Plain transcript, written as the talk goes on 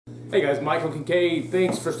Hey guys, Michael Kincaid.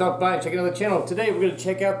 Thanks for stopping by and checking out the channel. Today we're going to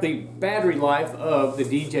check out the battery life of the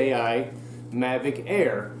DJI Mavic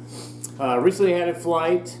Air. Recently had a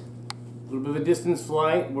flight, a little bit of a distance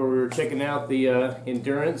flight where we were checking out the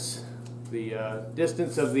endurance, the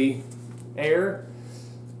distance of the Air.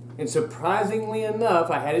 And surprisingly enough,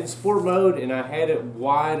 I had it in sport mode and I had it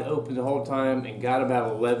wide open the whole time and got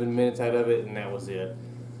about 11 minutes out of it, and that was it.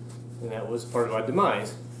 And that was part of my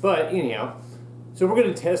demise. But anyhow, so we're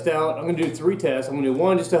going to test out, I'm going to do 3 tests. I'm going to do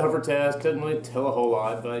one just a hover test, doesn't really tell a whole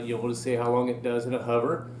lot, but you'll be able to see how long it does in a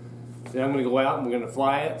hover. Then I'm going to go out and we're going to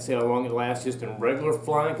fly it, see how long it lasts just in regular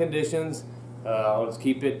flying conditions. I'll just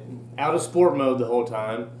keep it out of sport mode the whole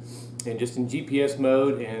time and just in GPS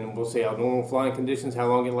mode, and we'll see how normal flying conditions, how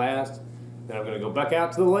long it lasts. Then I'm going to go back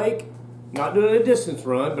out to the lake, not doing a distance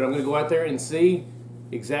run, but I'm going to go out there and see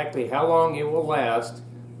exactly how long it will last.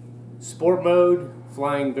 Sport mode,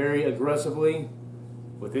 flying very aggressively,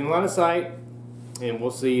 within line of sight, and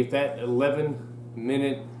we'll see if that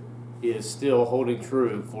 11-minute is still holding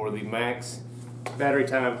true for the max battery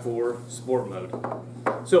time for sport mode.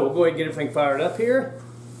 So we'll go ahead and get everything fired up here.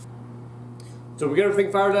 So we got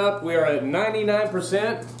everything fired up. We are at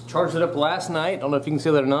 99%. Charged it up last night. I don't know if you can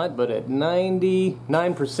see that or not, but at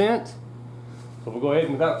 99%. So we'll go ahead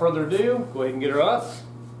and without further ado, go ahead and get her up.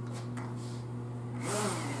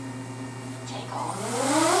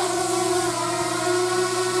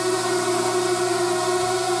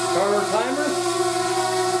 Start our timer.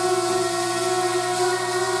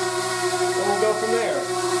 And we'll go from there.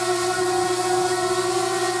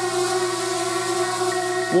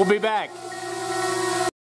 We'll be back.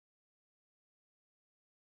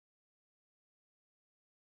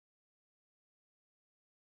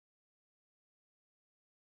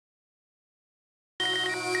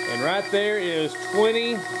 And right there is 20.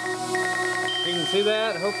 You can see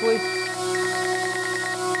that, hopefully.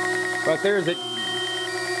 Right there is it.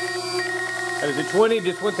 That is a 20,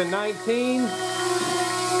 just went to 19.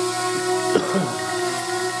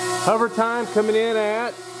 Hover time coming in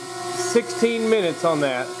at 16 minutes on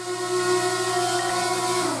that.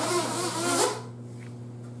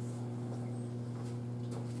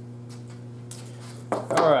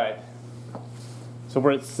 All right. So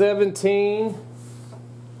we're at 17.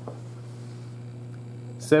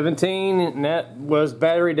 17, and that was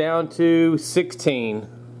battery down to 16.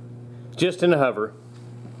 Just in a hover.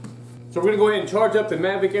 So we're going to go ahead and charge up the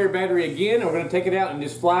Mavic Air battery again, and we're going to take it out and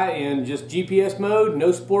just fly in just GPS mode,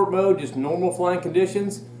 no sport mode, just normal flying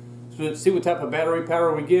conditions. So let's see what type of battery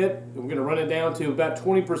power we get. We're going to run it down to about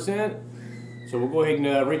 20%. So we'll go ahead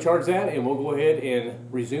and recharge that, and we'll go ahead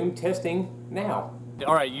and resume testing now.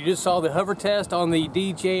 Alright, you just saw the hover test on the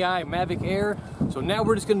DJI Mavic Air. So now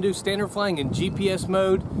we're just going to do standard flying in GPS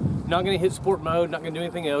mode. Not going to hit sport mode, not going to do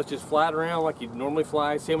anything else, just fly it around like you'd normally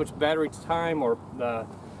fly, see how much battery time or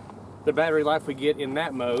the battery life we get in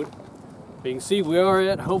that mode. But you can see we are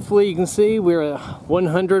at, hopefully you can see, we're at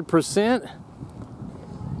 100%.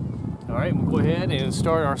 Alright, we'll go ahead and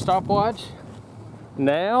start our stopwatch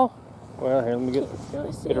now. Well, here, let me get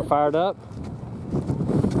her fired up.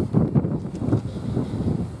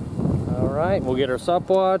 Alright, we'll get our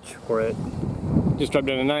stopwatch. We're at, just dropped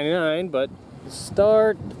down to 99, but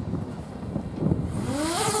start.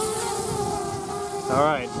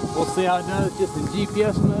 Alright, we'll see how it does just in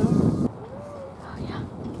GPS mode.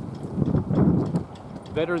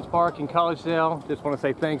 Veterans Park in Collegedale. Just want to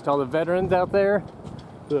say thanks to all the veterans out there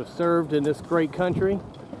who have served in this great country. I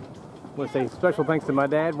want to say special thanks to my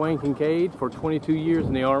dad, Wayne Kincaid, for 22 years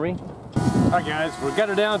in the Army. Alright guys, we've got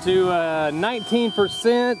her down to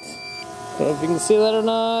 19%. I don't know if you can see that or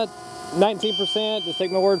not. 19%, just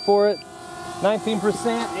take my word for it. 19%,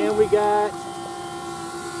 and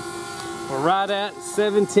we're right at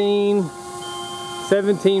 17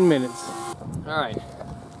 minutes. Alright.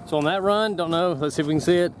 So on that run, don't know, let's see if we can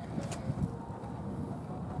see it.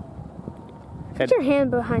 Put your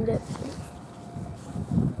hand behind it.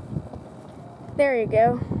 There you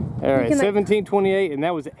go. Alright, 17:28, and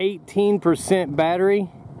that was 18% battery.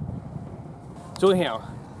 So anyhow,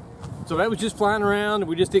 so that was just flying around.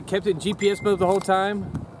 We just kept it in GPS mode the whole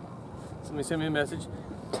time. Somebody sent me a message.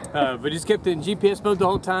 We just kept it in GPS mode the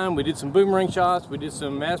whole time. We did some boomerang shots, we did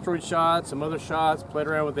some asteroid shots, some other shots, played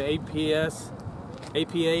around with the APAS, I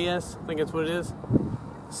think that's what it is,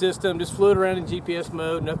 system. Just flew it around in GPS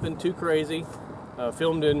mode, nothing too crazy.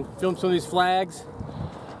 Filmed some of these flags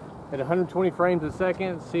at 120 frames a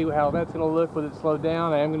second. See how that's going to look with it slowed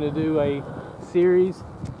down. I am going to do a series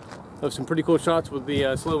of some pretty cool shots with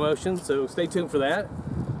the slow motion, so stay tuned for that.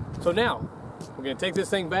 So now, we're going to take this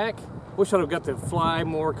thing back. Wish I'd have got the Fly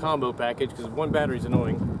More combo package because one battery's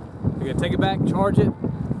annoying. We're going to take it back, charge it,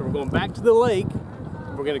 and we're We're going back to the lake.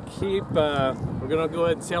 We're gonna we're gonna go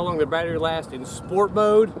ahead and see how long the battery lasts in sport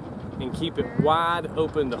mode and keep it wide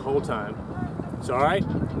open the whole time. So, all right,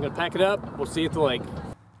 I'm gonna pack it up. We'll see you at the lake.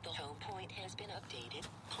 The home point has been updated.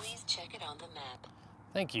 Please check it on the map.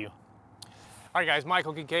 Thank you. All right, guys,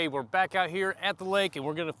 Michael Kincaid. We're back out here at the lake, and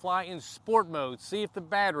we're gonna fly in sport mode. See if the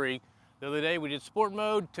battery, the other day we did sport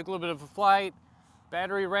mode, took a little bit of a flight,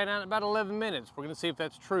 battery ran out in about 11 minutes. We're gonna see if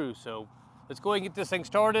that's true. So let's go ahead and get this thing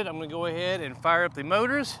started. I'm gonna go ahead and fire up the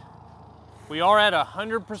motors. We are at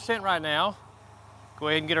 100% right now. Go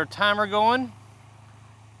ahead and get our timer going.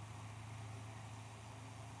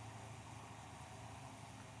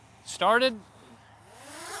 Started.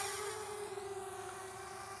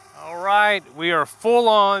 All right, we are full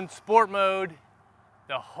on sport mode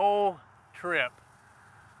the whole trip.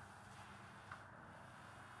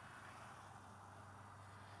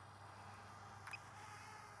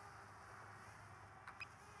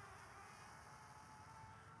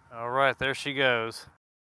 All right, there she goes.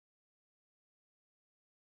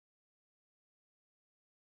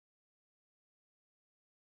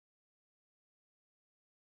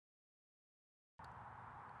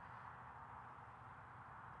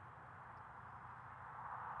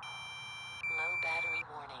 Low battery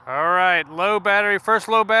warning. All right, low battery, first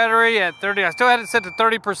low battery at 30. I still had it set to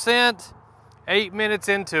 30%. 8 minutes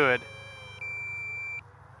into it.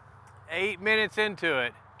 8 minutes into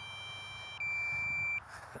it.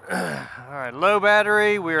 All right, low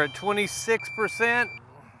battery, we're at 26%.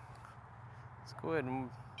 Let's go ahead and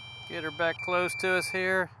get her back close to us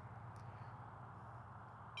here.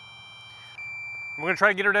 We're gonna try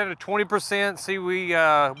to get her down to 20%, see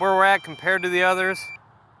where we're at compared to the others.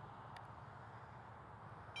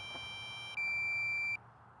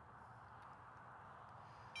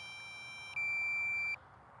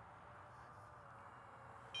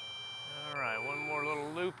 All right, one more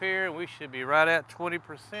little loop here, and we should be right at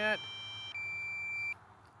 20%.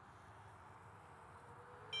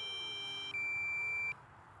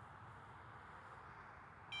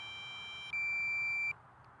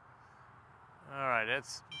 All right,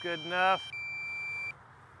 that's good enough.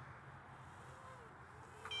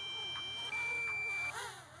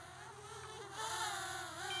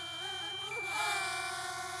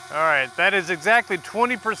 All right, that is exactly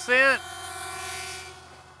 20%.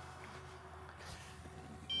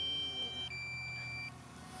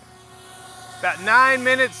 About 9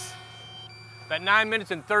 minutes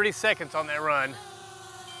and 30 seconds on that run.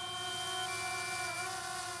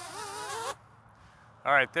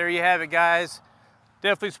 All right, there you have it, guys.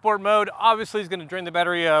 Definitely sport mode. Obviously, it's gonna drain the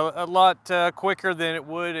battery a lot quicker than it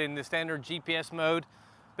would in the standard GPS mode.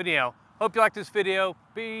 But anyhow, hope you liked this video.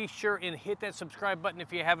 Be sure and hit that subscribe button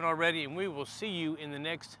if you haven't already, and we will see you in the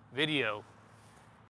next video.